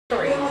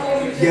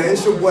Yeah,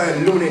 it's your boy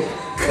Looney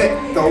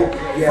Cutthroat.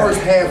 Yeah.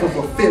 First half of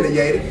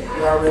Affiliated.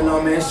 You already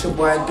know, man. It's your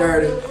boy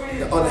Dirty.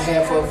 The other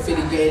half of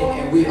Affiliated,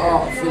 and we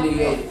are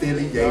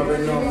affiliated. You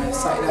already know, man.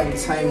 Sight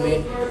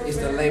Entertainment is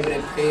the label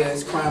that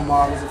pays Crime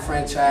Marbles, a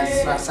franchise.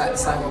 It's outside the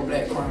Psycho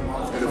Black Crime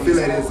Marbles. And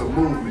Affiliated is a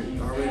movement.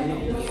 You already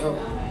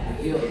know.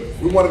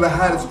 We're one of the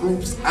hottest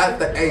groups out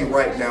the A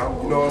right now.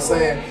 You know what I'm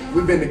saying?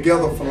 We've been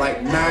together for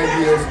like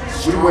 9 years.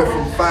 We went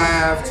from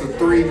 5 to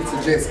 3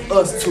 to just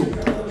us 2. You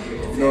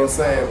know what I'm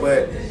saying?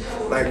 But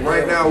like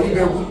right now, we've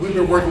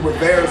been working with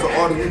various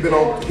artists. We've been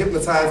on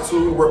Hypnotized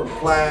too. We work with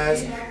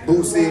Plies,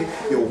 Boosie,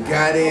 Yo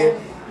Gotti,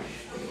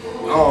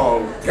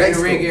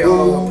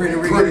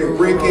 Pretty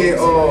Ricky,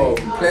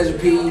 Pleasure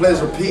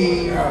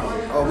P.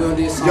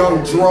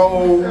 Young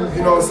Dro,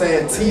 you know what I'm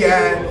saying,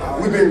 T.I.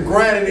 We've been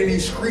grinding in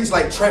these streets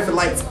like traffic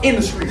lights in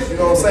the streets, you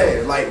know what I'm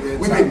saying? Like,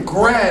 we've been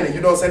grinding,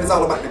 you know what I'm saying? It's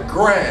all about the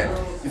grind.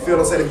 You feel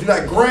what I'm saying? If you're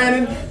not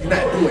grinding, you're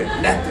not doing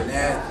nothing.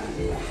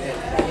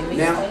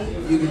 Now,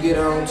 you can get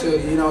on to,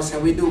 you know what I'm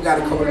saying, we do got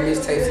a couple of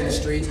mixtapes in the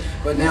streets,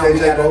 but now we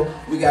got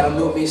a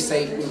new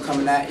mixtape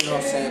coming out, you know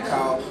what I'm saying,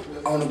 called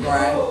On the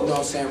Grind, you know what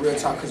I'm saying, real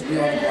talk, because we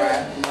on the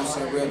grind, you know what I'm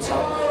saying, real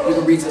talk. You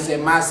can reach us at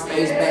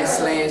MySpace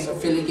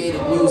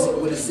 /Affiliated Music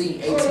with a Z,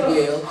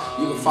 ATL.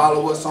 You can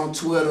follow us on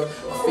Twitter,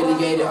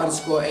 Affiliated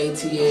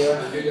 _ATL,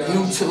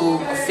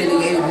 YouTube,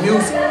 Affiliated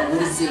Music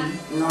with a Z,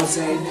 you know what I'm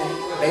saying.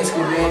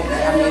 Basically, man,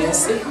 I mean,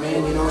 that's it,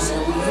 man, you know what I'm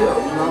saying, we here,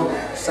 you know.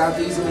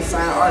 Southeast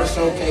Unsigned Artist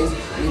Showcase,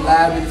 we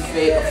live in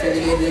effect.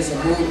 Affiliated is a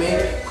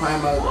movement, Crime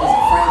is a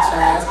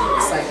franchise,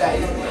 it's like that,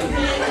 you know?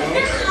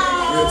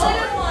 Real talk.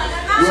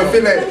 We're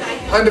Affiliated,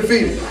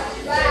 undefeated.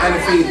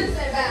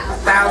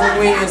 1,000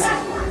 wins,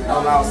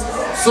 no losses.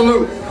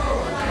 Salute.